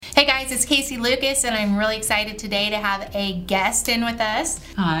guys, it's Casey Lucas, and I'm really excited today to have a guest in with us.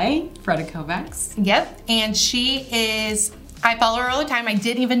 Hi, Freda Kovacs. Yep, and she is, I follow her all the time. I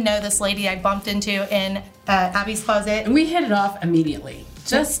didn't even know this lady I bumped into in Abby's closet. And we hit it off immediately.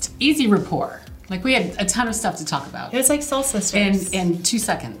 Just easy rapport. Like we had a ton of stuff to talk about. It was like soul sisters. In 2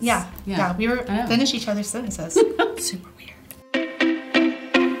 seconds. Yeah. We were finish each other's sentences. Super weird.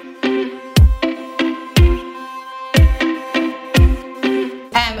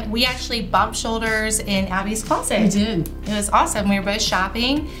 We actually bumped shoulders in Abby's closet. We did. It was awesome. We were both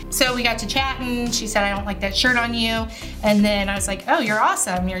shopping. So we got to chatting. She said, I don't like that shirt on you. And then I was like, oh, you're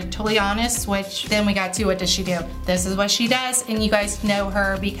awesome. You're totally honest. Which then we got to, what does she do? This is what she does. And you guys know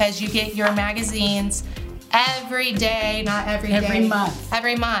her because you get your magazines every day, not every day. Every month.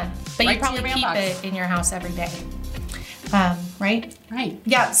 Every month. But Right you probably keep it in your house every day. Right? Right.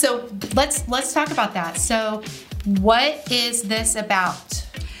 Yeah, so let's talk about that. So what is this about?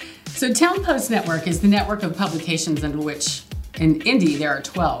 So Town Post Network is the network of publications under which, in Indy, there are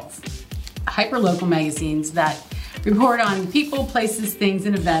 12 hyper-local magazines that report on people, places, things,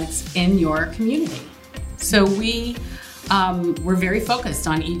 and events in your community. So we're very focused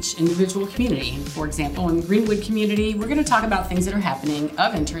on each individual community. For example, in the Greenwood community, we're going to talk about things that are happening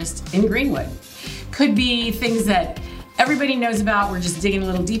of interest in Greenwood. Could be things that everybody knows about, we're just digging a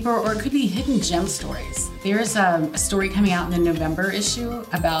little deeper, or it could be hidden gem stories. There's a story coming out in the November issue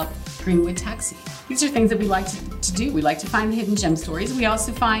about Greenwood Taxi. These are things that we like to do. We like to find hidden gem stories. We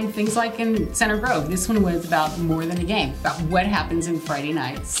also find things like in Center Grove. This one was about more than a game, about what happens in Friday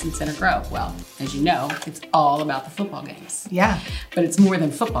nights in Center Grove. Well, as you know, it's all about the football games. Yeah. But it's more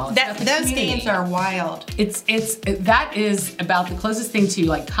than football. It's about the those community. games are wild. That is about the closest thing to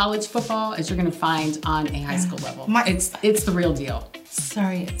like college football as you're going to find on a high school level. It's the real deal.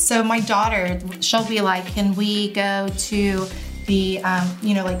 Sorry. So my daughter, she'll be like, can we go to the,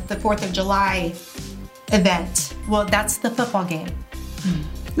 like the 4th of July event? Well, that's the football game.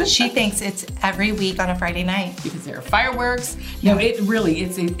 She thinks it's every week on a Friday night. Because there are fireworks. No,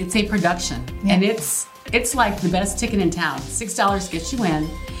 it's a production. Yeah. And it's like the best ticket in town. $6 gets you in.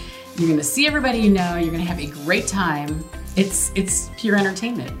 You're gonna see everybody you know, you're gonna have a great time. It's pure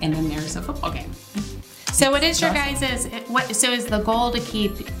entertainment. And then there's a football game. So what is your guys' is the goal to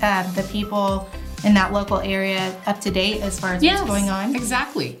keep the people in that local area up to date as far as what's going on?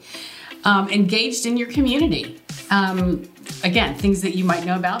 Exactly. Engaged in your community. Again, things that you might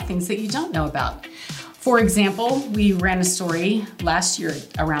know about, things that you don't know about. For example, we ran a story last year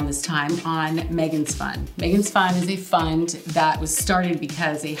around this time on Megan's Fund. Megan's Fund is a fund that was started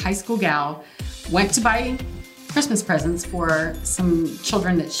because a high school gal went to buy Christmas presents for some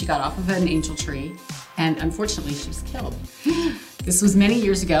children that she got off of an angel tree, and unfortunately she was killed. This was many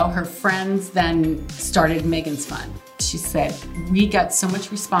years ago. Her friends then started Megan's Fund. She said, we got so much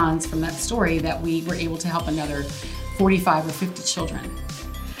response from that story that we were able to help another 45 or 50 children.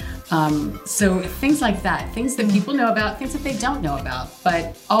 So things like that, things that people know about, things that they don't know about,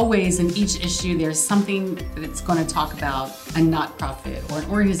 but always in each issue there's something that's going to talk about a not-profit or an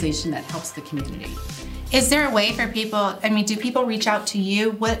organization that helps the community. Is there a way for people, do people reach out to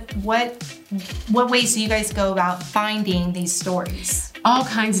you? What ways do you guys go about finding these stories? All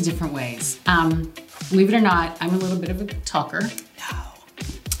kinds of different ways. Believe it or not, I'm a little bit of a talker. No.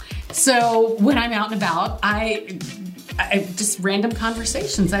 So when I'm out and about, I just random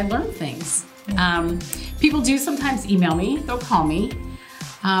conversations, I learn things. People do sometimes email me, they'll call me,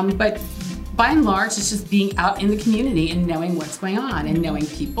 but by and large, it's just being out in the community and knowing what's going on and knowing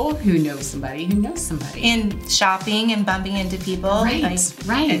people who know somebody who knows somebody. And shopping and bumping into people. Right.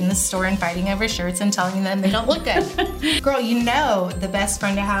 In the store and fighting over shirts and telling them they don't look good. Girl, you know the best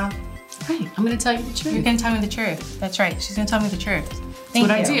friend to have. Right, I'm gonna tell you the truth. You're gonna tell me the truth. That's right, she's gonna tell me the truth. That's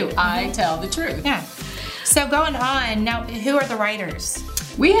what I do, I tell the truth. Yeah. So going on, now who are the writers?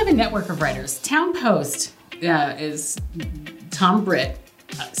 We have a network of writers. Town Post is Tom Britt.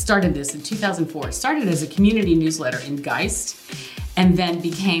 Started this in 2004. Started as a community newsletter in Geist, and then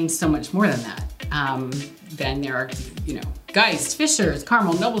became so much more than that. Then there are, Geist, Fishers,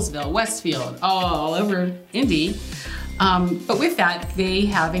 Carmel, Noblesville, Westfield, all over Indy. But with that, they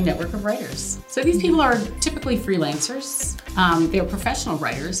have a network of writers. So these people are typically freelancers. They're professional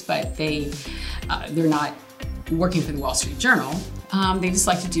writers, but they're not working for the Wall Street Journal. They just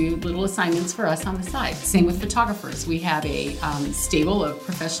like to do little assignments for us on the side. Same with photographers. We have a stable of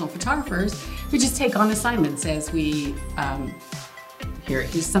professional photographers who just take on assignments as we,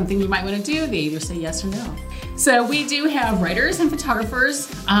 here's something you might want to do. They either say yes or no. So we do have writers and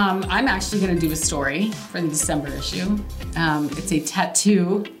photographers. I'm actually going to do a story for the December issue. It's a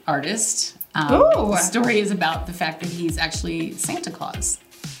tattoo artist. The story is about the fact that he's actually Santa Claus.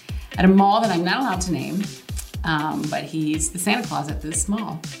 at a mall that I'm not allowed to name. But he's the Santa Claus at this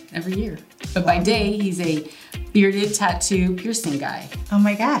mall every year. But by day, he's a bearded tattoo piercing guy. Oh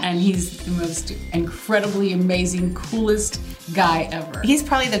my gosh. And he's the most incredibly amazing, coolest guy ever. He's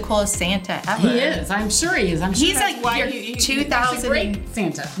probably the coolest Santa ever. He is. I'm sure he is. I'm sure He's that's like why your he's a great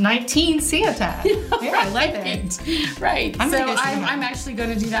Santa. 19 Santa. Yeah, I love it. Right. I'm gonna go see him. I'm actually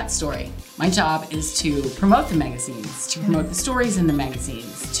going to do that story. My job is to promote the magazines, to promote the stories in the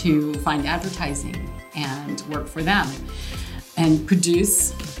magazines, to find advertising and work for them, and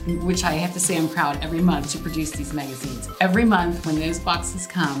produce, which I have to say I'm proud every month to produce these magazines. Every month when those boxes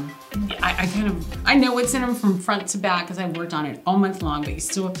come, I know what's in them from front to back because I've worked on it all month long,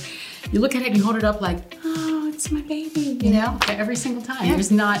 but you look at it and you hold it up like, oh, it's my baby, you know, every single time. Yeah.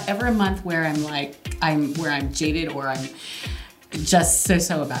 There's not ever a month where I'm jaded or I'm just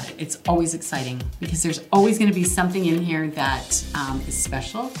so about it. It's always exciting because there's always going to be something in here that is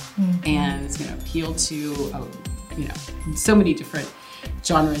special and it's going to appeal to so many different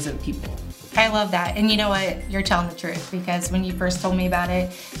genres of people. I love that. And you know what? You're telling the truth because when you first told me about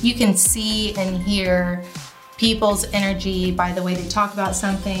it, you can see and hear people's energy by the way they talk about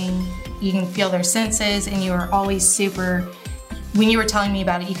something. You can feel their senses, and you are always super. When you were telling me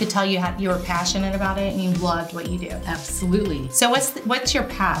about it, you could tell you were passionate about it and you loved what you do. Absolutely. So what's your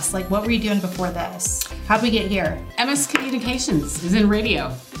past? Like, what were you doing before this? How'd we get here? MS Communications is in radio.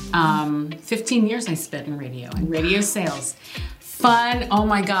 15 years I spent in radio and radio sales. Fun, oh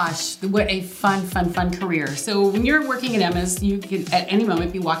my gosh, what a fun career. So when you're working at MS, you could at any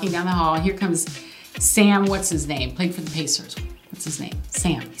moment be walking down the hall. Here comes Sam, what's his name? Played for the Pacers. What's his name?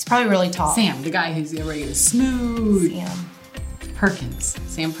 Sam. He's probably really tall. Sam, the guy who's really smooth. Sam Perkins.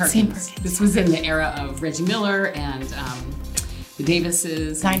 Sam Perkins. This was in the era of Reggie Miller and the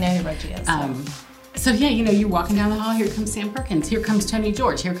Davises. I know who Reggie is. So yeah, you're walking down the hall, here comes Sam Perkins, here comes Tony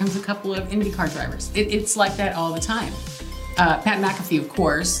George, here comes a couple of IndyCar drivers. It's like that all the time. Pat McAfee, of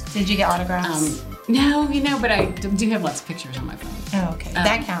course. Did you get autographs? No, but I do have lots of pictures on my phone. Oh, okay.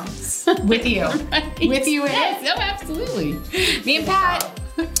 That counts. With you. Right. With you, yes. No, absolutely. Me and Pat.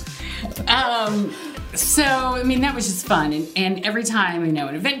 So, that was just fun. And every time, an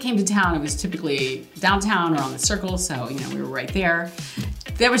event came to town, it was typically downtown or on the Circle, so, we were right there.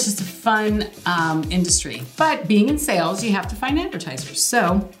 That was just a fun industry. But being in sales, you have to find advertisers.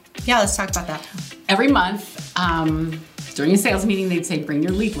 So, yeah, let's talk about that. Every month, during a sales meeting, they'd say, bring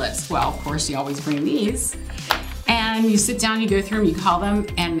your lead list. Well, of course, you always bring these. And you sit down, you go through them, you call them,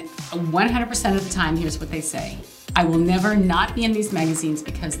 and 100% of the time, here's what they say. I will never not be in these magazines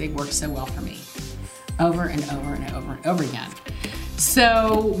because they work so well for me. Over and over and over and over again.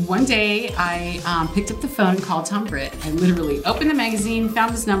 So one day I picked up the phone and called Tom Britt. I literally opened the magazine,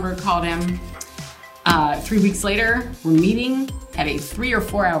 found his number, called him. 3 weeks later, we're meeting, had a 3 or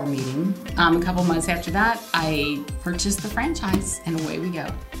 4 hour meeting. A couple months after that, I purchased the franchise and away we go.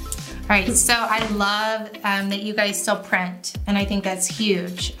 All right, so I love that you guys still print, and I think that's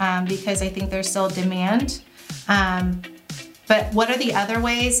huge because I think there's still demand. But what are the other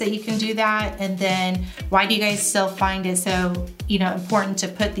ways that you can do that? And then why do you guys still find it so, important to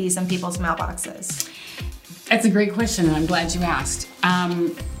put these in people's mailboxes? That's a great question, and I'm glad you asked.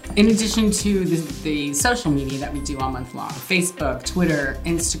 In addition to the social media that we do all month long, Facebook, Twitter,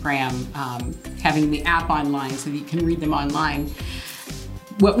 Instagram, having the app online so that you can read them online,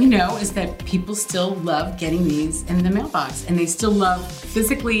 what we know is that people still love getting these in the mailbox, and they still love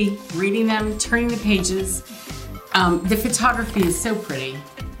physically reading them, turning the pages. The photography is so pretty.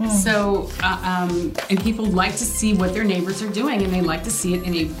 So, and people like to see what their neighbors are doing, and they like to see it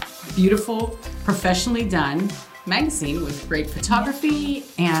in a beautiful, professionally done magazine with great photography,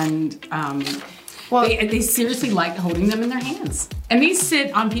 and they seriously like holding them in their hands. And these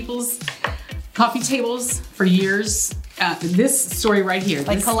sit on people's coffee tables for years. This story right here,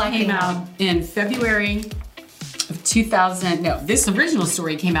 this came out in February of 2000. No, this original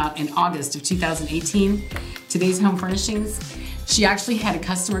story came out in August of 2018. Today's Home Furnishings. She actually had a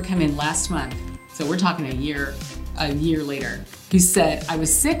customer come in last month, so we're talking a year later, who said, I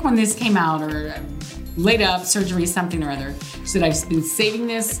was sick when this came out, or laid up, surgery, something or other. She said, I've been saving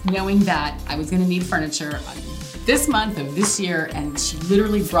this knowing that I was gonna need furniture this month of this year, and she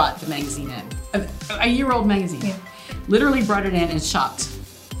literally brought the magazine in. A year-old magazine. Yeah. Literally brought it in and shopped.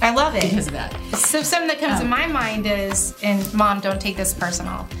 I love it. Because of that. So something that comes to my mind is, and Mom, don't take this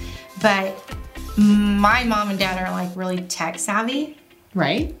personal, but my mom and dad are like really tech savvy.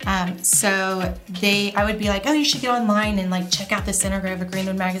 Right. So I would be like, oh, you should go online and like check out the Center Grove of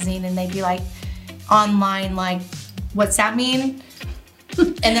Greenwood magazine, and they'd be like, online, like, what's that mean?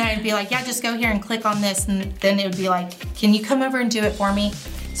 And then I'd be like, yeah, just go here and click on this, and then it would be like, can you come over and do it for me?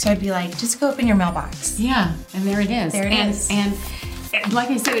 So I'd be like, just go open your mailbox. Yeah, and there it is. There it is. And like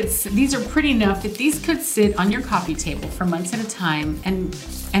I said, these are pretty enough that these could sit on your coffee table for months at a time, and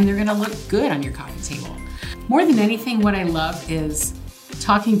they're gonna look good on your coffee table. More than anything, what I love is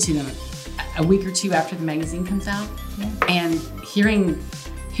talking to them a week or two after the magazine comes out, and hearing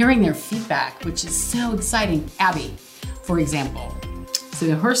their feedback, which is so exciting. Abby, for example.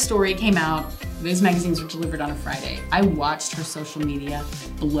 So her story came out, those magazines were delivered on a Friday. I watched her social media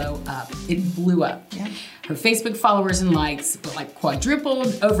blow up. It blew up. Yeah. Her Facebook followers and likes like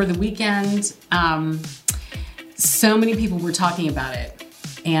quadrupled over the weekend. So many people were talking about it.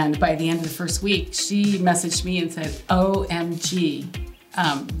 And by the end of the first week, she messaged me and said, OMG,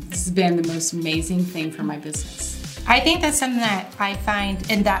 this has been the most amazing thing for my business. I think that's something that I find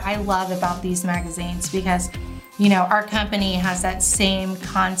and that I love about these magazines, because you know, our company has that same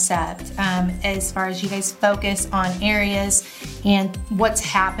concept as far as you guys focus on areas and what's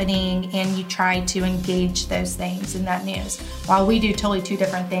happening, and you try to engage those things in that news. While we do totally two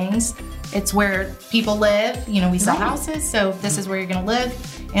different things, it's where people live. You know, we sell houses, so this is where you're going to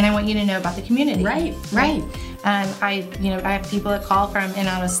live, and I want you to know about the community. Right. I have people that call from in and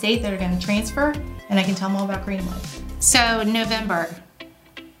out of state that are going to transfer, and I can tell them all about Greenwood. So November,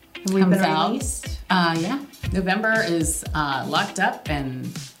 we've been released. Yeah. November is locked up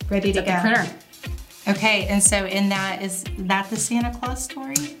and ready to go. The printer. Okay, and so in that, is that the Santa Claus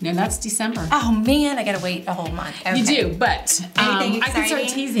story? No, that's December. Oh man, I gotta wait a whole month. Okay. You do, but I can start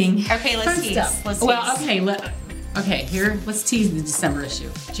teasing. Okay, let's tease. Stuff. Let's tease. Well, okay, here, let's tease the December issue.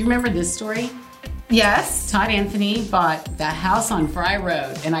 Do you remember this story? Yes. Todd Anthony bought the house on Fry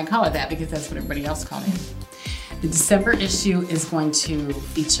Road, and I call it that because that's what everybody else called it. The December issue is going to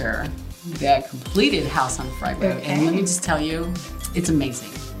feature the completed house on Fry Road, and let me just tell you, it's amazing.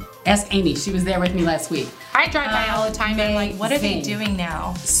 Ask Amy, she was there with me last week. I drive by all the time and I'm like, what are they doing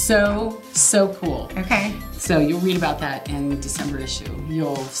now? So cool. Okay. So you'll read about that in the December issue.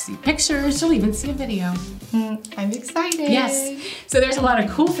 You'll see pictures, you'll even see a video. I'm excited. Yes. So there's a lot of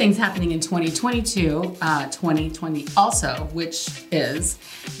cool things happening in 2022, 2020 also, which is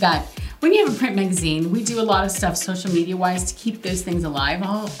that when you have a print magazine, we do a lot of stuff social media wise to keep those things alive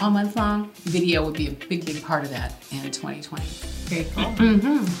all month long. Video would be a big part of that in 2020. Very cool.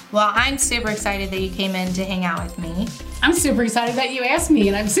 Well, I'm super excited that you came in to hang out with me. I'm super excited that you asked me,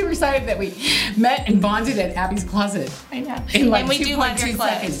 and I'm super excited that we met and bonded at Abby's closet. I know. In like and we do love your 2.2 clothes.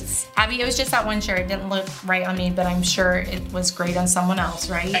 seconds. Abby, it was just that one shirt. It didn't look right on me, but I'm sure it was great on someone else,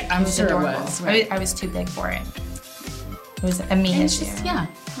 right? I'm sure it was. Right. I was too big for it. It was a me issue. Yeah,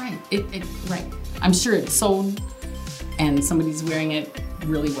 right. Right. I'm sure it sold, and somebody's wearing it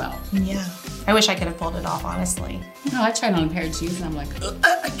really well. Yeah. I wish I could have pulled it off, honestly. No, I tried on a pair of jeans, and I'm like,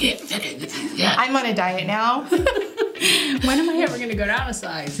 I can't fit it. Yeah. I'm on a diet now. When am I ever going to go down a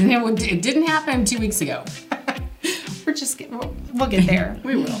size? And it didn't happen 2 weeks ago. We'll get there.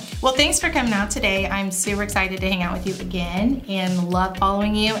 We will. Well, thanks for coming out today. I'm super excited to hang out with you again and love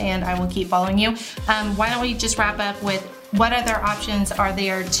following you, and I will keep following you. Why don't we just wrap up with what other options are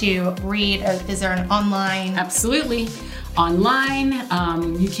there to read? Is there an online? Absolutely. Online,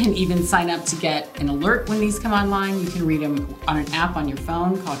 you can even sign up to get an alert when these come online. You can read them on an app on your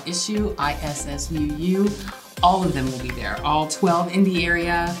phone called Issuu, ISSUU. All of them will be there. All 12 in the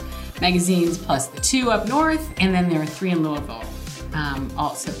area magazines, plus the 2 up north, and then there are 3 in Louisville.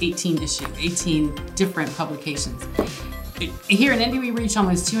 Also 18 different publications. Here in Indy, we reach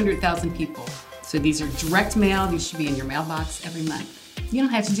almost 200,000 people. So these are direct mail. These should be in your mailbox every month. You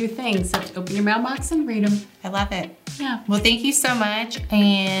don't have to do things except open your mailbox and read them. I love it. Yeah. Well, thank you so much,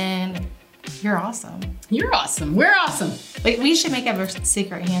 and you're awesome. You're awesome. We're awesome. Wait, we should make up a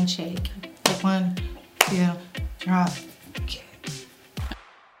secret handshake. Like 1, 2, drop. Okay.